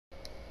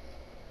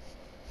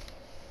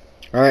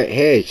Alright,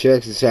 hey,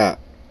 check this out.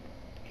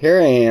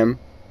 Here I am,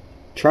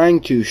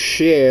 trying to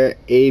share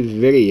a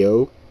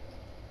video.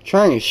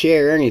 Trying to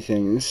share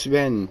anything. This has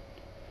been,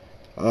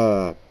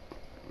 kind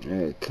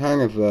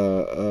of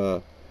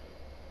a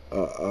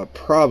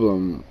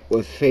problem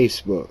with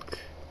Facebook.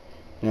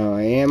 Now,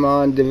 I am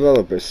on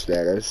developer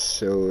status,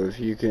 so if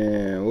you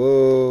can...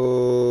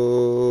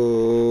 Whoa,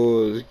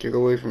 let's get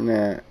away from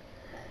that.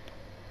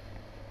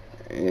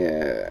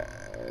 Yeah,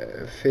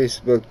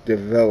 Facebook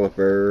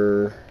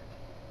developer.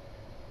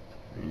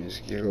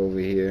 Just get over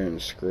here and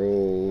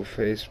scroll.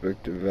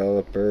 Facebook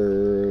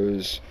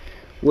developers,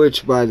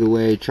 which, by the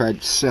way,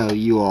 tried to sell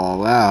you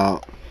all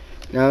out.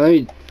 Now let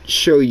me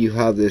show you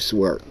how this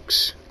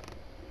works.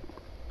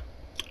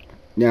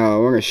 Now I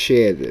want to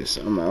share this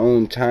on my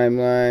own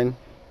timeline.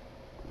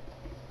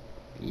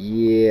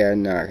 Yeah,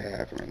 not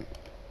happening.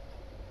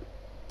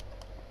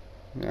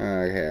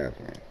 Not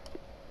happening.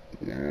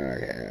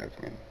 Not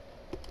happening.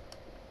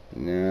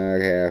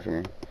 Not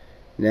happening.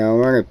 Now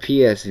I'm on a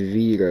PS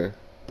Vita,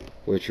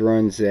 which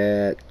runs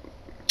at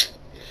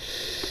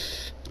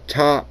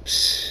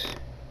tops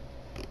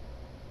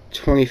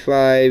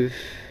 25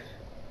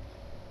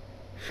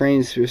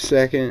 frames per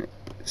second,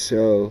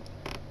 so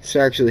it's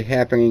actually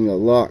happening a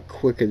lot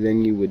quicker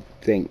than you would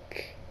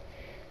think.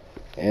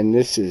 And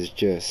this is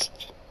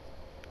just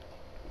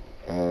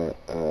a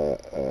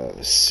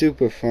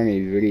super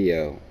funny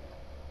video.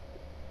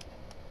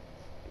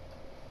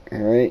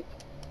 Alright?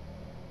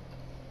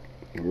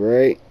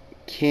 Right?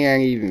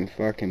 Can't even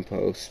fucking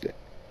post it.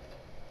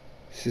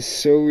 This is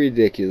so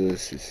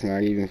ridiculous, it's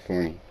not even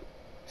funny.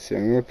 So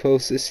I'm gonna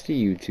post this to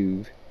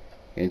YouTube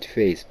and to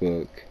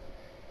Facebook.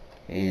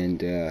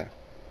 And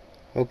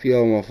hope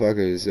y'all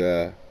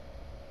motherfuckers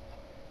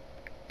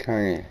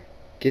kinda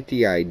get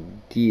the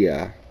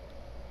idea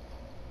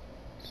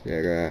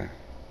that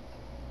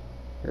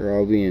they're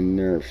all being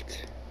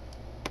nerfed.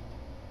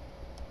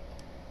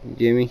 You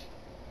get me?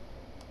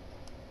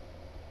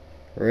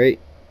 Right?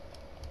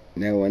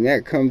 Now when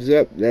that comes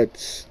up,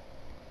 that's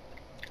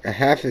a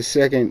half a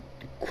second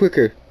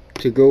quicker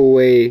to go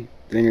away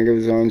than it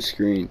is on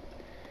screen.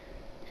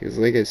 Because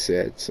like I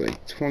said, it's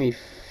like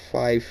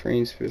 25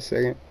 frames per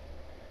second.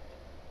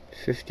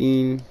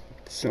 15,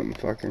 something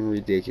fucking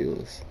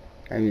ridiculous.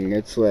 I mean,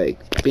 it's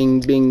like bing,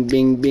 bing,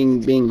 bing,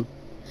 bing, bing.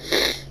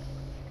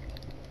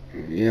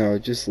 You know,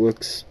 it just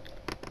looks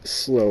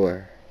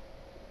slower.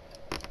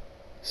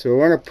 So I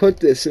want to put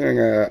this in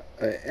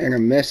a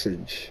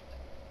message.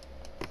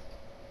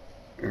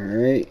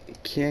 Alright,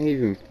 can't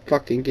even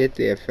fucking get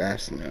there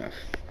fast enough.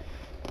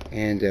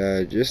 And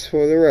just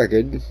for the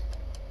record,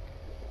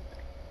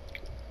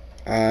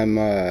 I'm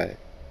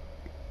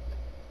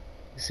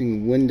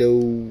using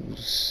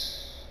Windows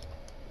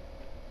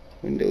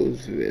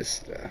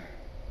Vista.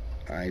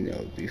 I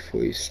know,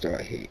 before you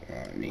start hating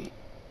on me.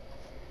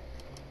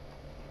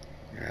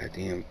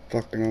 Goddamn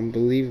fucking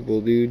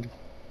unbelievable, dude.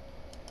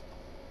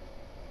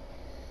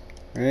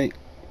 Right?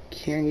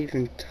 Can't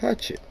even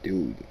touch it,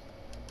 dude.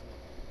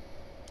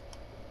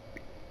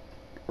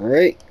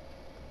 Right?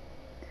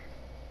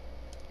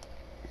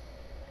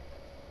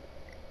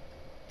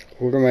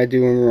 What am I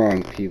doing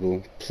wrong,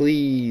 people?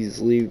 Please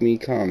leave me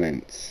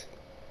comments.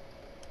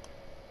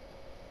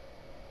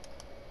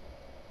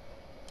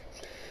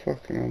 It's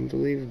fucking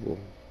unbelievable.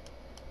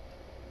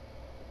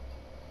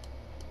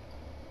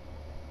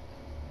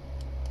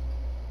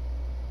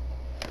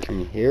 Can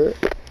you hear it?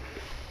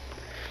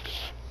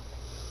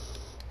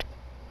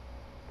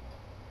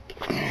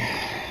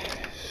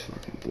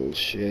 Fucking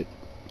bullshit.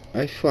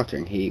 I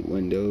fucking hate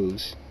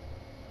Windows.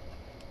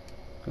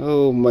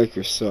 Oh,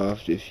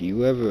 Microsoft, if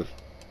you ever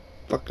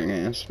fucking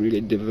ask me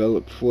to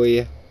develop for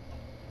you,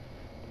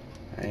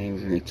 I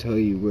ain't gonna tell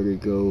you where to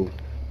go.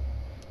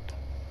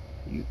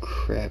 You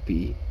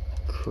crappy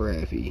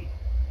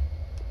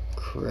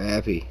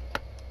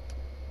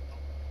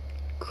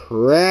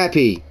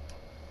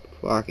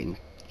fucking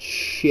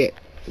shit.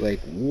 Like,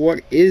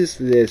 what is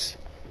this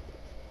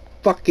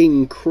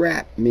fucking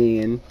crap,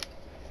 man?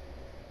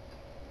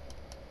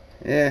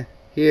 Yeah,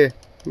 here,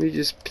 let me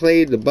just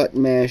play the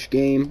button mash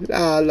game.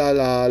 La la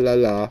la la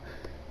la.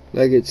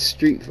 Like it's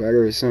Street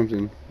Fighter or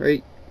something,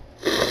 right?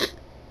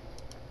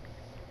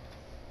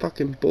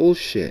 Fucking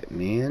bullshit,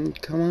 man.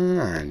 Come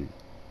on.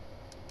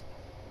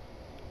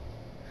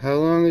 How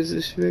long is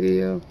this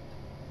video?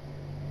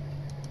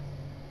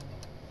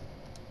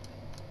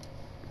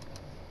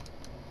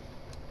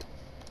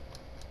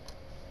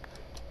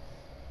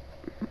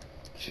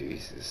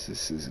 Jesus,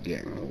 this is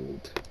getting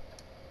old.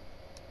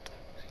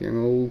 It's getting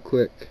old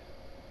quick.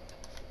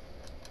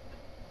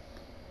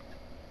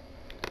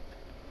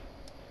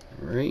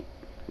 Alright.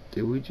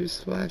 Did we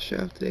just flash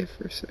out there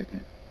for a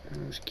second?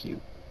 That was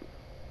cute.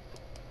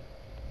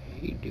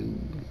 Hey dude,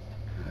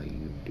 how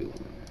you doing?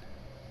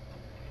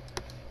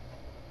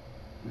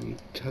 Let me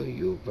tell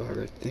you about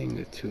a thing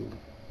or two.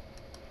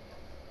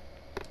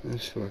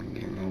 This fucking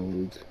getting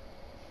old.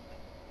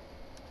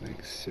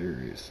 Like,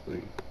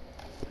 seriously.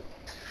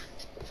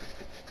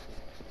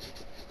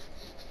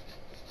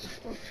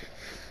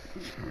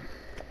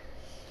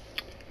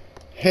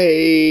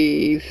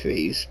 Hey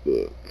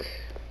Facebook,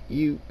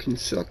 you can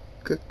suck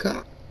a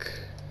cock.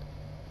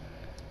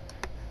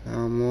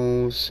 I'm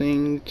gonna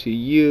sing to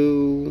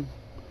you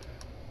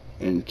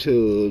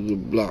until the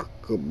block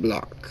a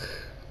block.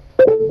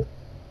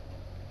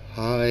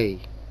 Hi,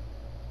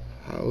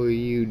 how are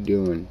you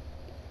doing?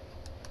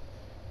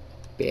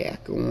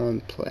 Back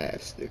on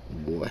plastic,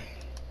 boy.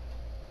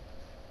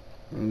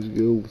 Let's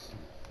go.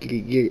 Get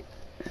it.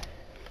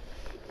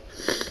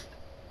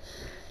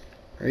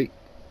 Right.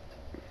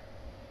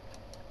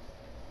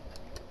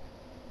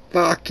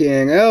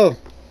 Fucking hell.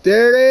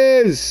 There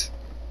it is.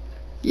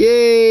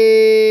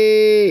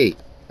 Yay.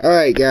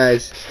 Alright,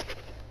 guys.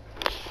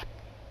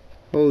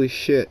 Holy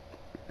shit.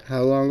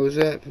 How long was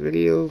that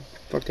video?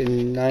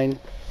 Fucking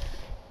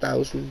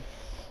 9,000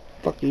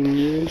 fucking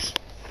years.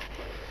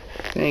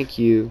 Thank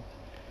you.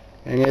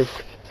 And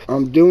if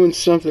I'm doing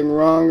something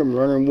wrong, I'm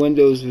running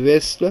Windows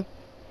Vista.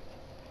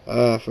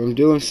 If I'm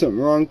doing something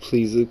wrong,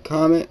 please leave a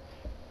comment.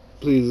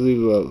 Please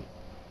leave a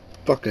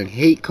fucking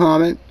hate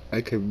comment. I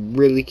could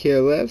really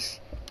care less.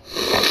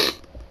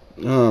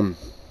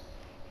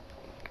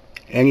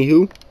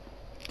 Anywho,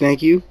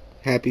 thank you.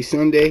 Happy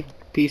Sunday.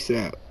 Peace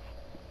out.